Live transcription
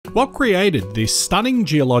What created this stunning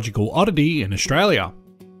geological oddity in Australia?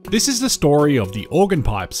 This is the story of the Organ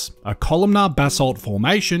Pipes, a columnar basalt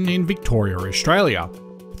formation in Victoria, Australia.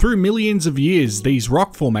 Through millions of years, these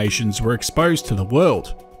rock formations were exposed to the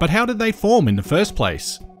world, but how did they form in the first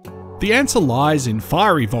place? The answer lies in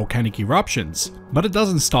fiery volcanic eruptions, but it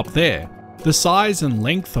doesn't stop there. The size and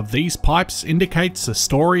length of these pipes indicates a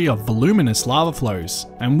story of voluminous lava flows,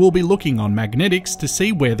 and we'll be looking on magnetics to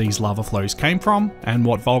see where these lava flows came from and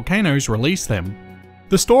what volcanoes released them.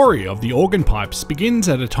 The story of the Organ Pipes begins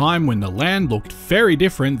at a time when the land looked very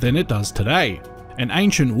different than it does today. An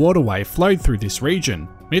ancient waterway flowed through this region.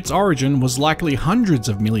 Its origin was likely hundreds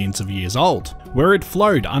of millions of years old, where it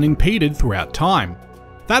flowed unimpeded throughout time.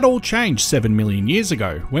 That all changed 7 million years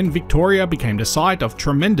ago, when Victoria became the site of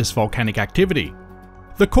tremendous volcanic activity.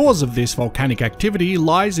 The cause of this volcanic activity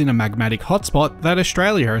lies in a magmatic hotspot that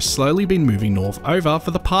Australia has slowly been moving north over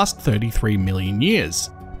for the past 33 million years.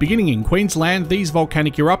 Beginning in Queensland, these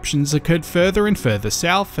volcanic eruptions occurred further and further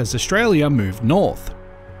south as Australia moved north.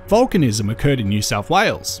 Volcanism occurred in New South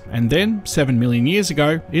Wales, and then, 7 million years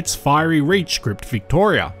ago, its fiery reach gripped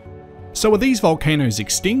Victoria. So are these volcanoes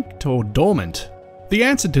extinct or dormant? The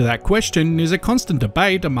answer to that question is a constant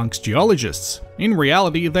debate amongst geologists. In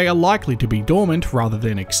reality, they are likely to be dormant rather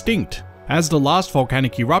than extinct, as the last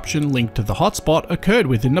volcanic eruption linked to the hotspot occurred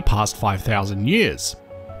within the past 5,000 years.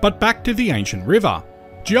 But back to the ancient river.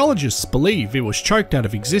 Geologists believe it was choked out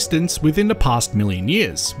of existence within the past million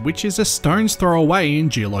years, which is a stone's throw away in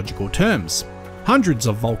geological terms. Hundreds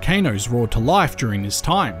of volcanoes roared to life during this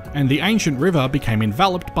time, and the ancient river became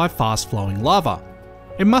enveloped by fast-flowing lava.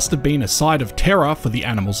 It must have been a sight of terror for the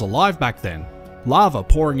animals alive back then. Lava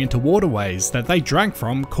pouring into waterways that they drank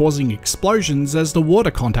from, causing explosions as the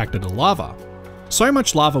water contacted the lava. So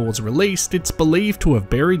much lava was released, it's believed to have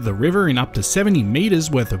buried the river in up to 70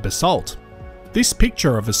 meters worth of basalt. This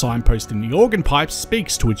picture of a signpost in the Organ Pipes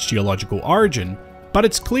speaks to its geological origin, but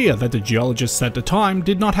it's clear that the geologists at the time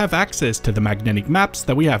did not have access to the magnetic maps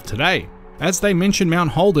that we have today, as they mention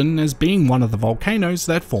Mount Holden as being one of the volcanoes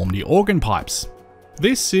that formed the Organ Pipes.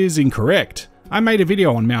 This is incorrect. I made a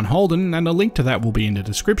video on Mount Holden and a link to that will be in the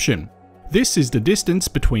description. This is the distance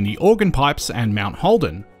between the Organ Pipes and Mount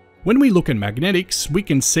Holden. When we look at magnetics, we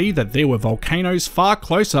can see that there were volcanoes far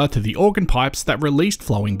closer to the Organ Pipes that released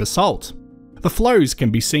flowing basalt. The flows can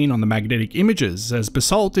be seen on the magnetic images, as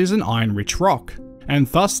basalt is an iron-rich rock, and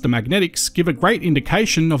thus the magnetics give a great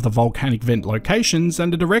indication of the volcanic vent locations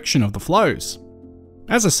and the direction of the flows.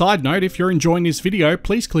 As a side note, if you're enjoying this video,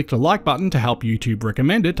 please click the like button to help YouTube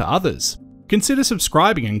recommend it to others. Consider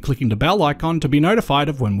subscribing and clicking the bell icon to be notified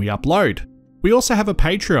of when we upload. We also have a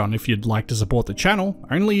Patreon if you'd like to support the channel,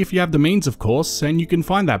 only if you have the means of course, and you can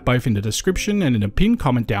find that both in the description and in a pinned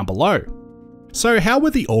comment down below. So how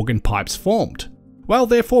were the Organ Pipes formed? Well,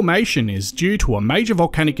 their formation is due to a major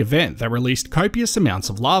volcanic event that released copious amounts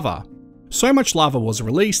of lava. So much lava was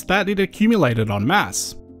released that it accumulated en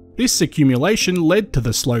masse. This accumulation led to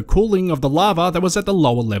the slow cooling of the lava that was at the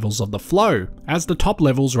lower levels of the flow. As the top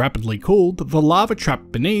levels rapidly cooled, the lava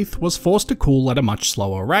trapped beneath was forced to cool at a much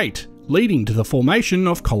slower rate, leading to the formation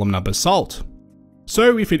of columnar basalt.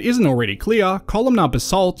 So if it isn't already clear, columnar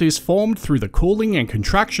basalt is formed through the cooling and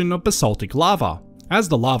contraction of basaltic lava. As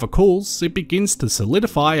the lava cools, it begins to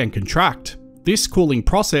solidify and contract. This cooling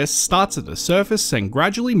process starts at the surface and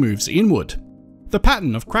gradually moves inward. The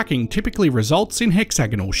pattern of cracking typically results in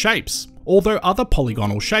hexagonal shapes, although other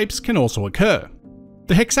polygonal shapes can also occur.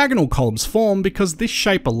 The hexagonal columns form because this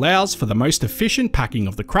shape allows for the most efficient packing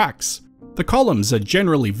of the cracks. The columns are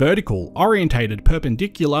generally vertical, orientated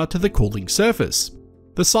perpendicular to the cooling surface.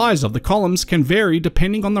 The size of the columns can vary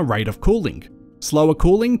depending on the rate of cooling. Slower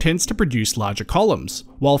cooling tends to produce larger columns,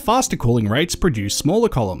 while faster cooling rates produce smaller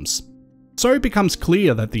columns. So it becomes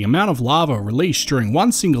clear that the amount of lava released during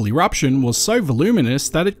one single eruption was so voluminous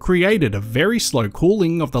that it created a very slow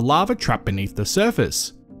cooling of the lava trapped beneath the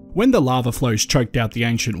surface. When the lava flows choked out the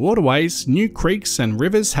ancient waterways, new creeks and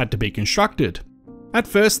rivers had to be constructed. At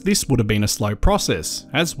first, this would have been a slow process,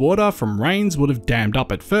 as water from rains would have dammed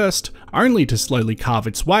up at first, only to slowly carve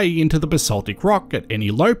its way into the basaltic rock at any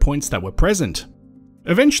low points that were present.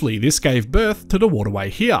 Eventually, this gave birth to the waterway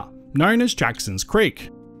here, known as Jackson's Creek.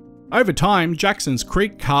 Over time, Jackson's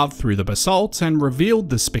Creek carved through the basalt and revealed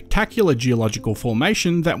the spectacular geological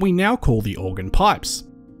formation that we now call the Organ Pipes.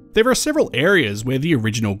 There are several areas where the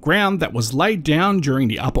original ground that was laid down during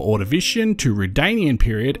the Upper Ordovician to Rudanian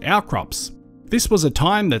period outcrops. This was a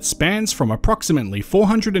time that spans from approximately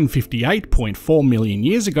 458.4 million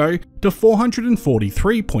years ago to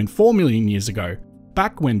 443.4 million years ago,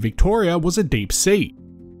 back when Victoria was a deep sea.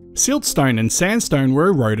 Siltstone and sandstone were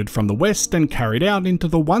eroded from the west and carried out into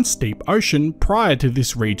the once deep ocean prior to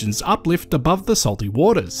this region's uplift above the salty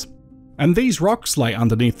waters. And these rocks lay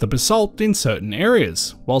underneath the basalt in certain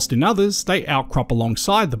areas, whilst in others they outcrop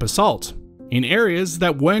alongside the basalt, in areas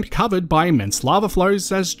that weren't covered by immense lava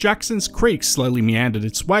flows as Jackson's Creek slowly meandered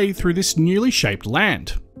its way through this newly shaped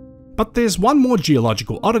land. But there's one more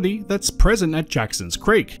geological oddity that's present at Jackson's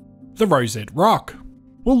Creek, the Rosette Rock.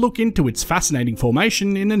 We'll look into its fascinating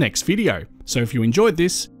formation in the next video, so if you enjoyed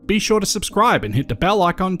this, be sure to subscribe and hit the bell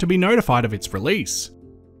icon to be notified of its release.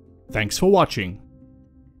 Thanks for watching.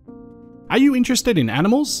 Are you interested in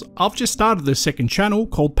animals? I've just started a second channel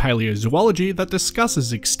called Paleozoology that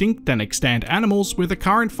discusses extinct and extant animals with a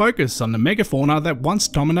current focus on the megafauna that once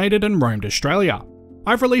dominated and roamed Australia.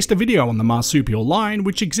 I've released a video on the marsupial lion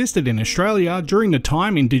which existed in Australia during the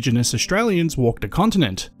time Indigenous Australians walked the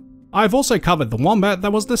continent. I've also covered the wombat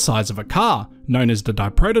that was the size of a car, known as the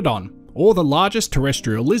Diprotodon, or the largest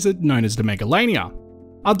terrestrial lizard known as the Megalania.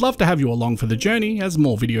 I'd love to have you along for the journey as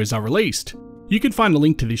more videos are released. You can find a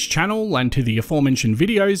link to this channel and to the aforementioned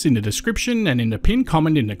videos in the description and in the pinned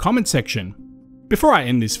comment in the comment section. Before I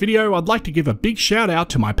end this video, I'd like to give a big shout out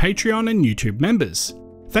to my Patreon and YouTube members.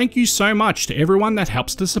 Thank you so much to everyone that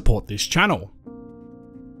helps to support this channel.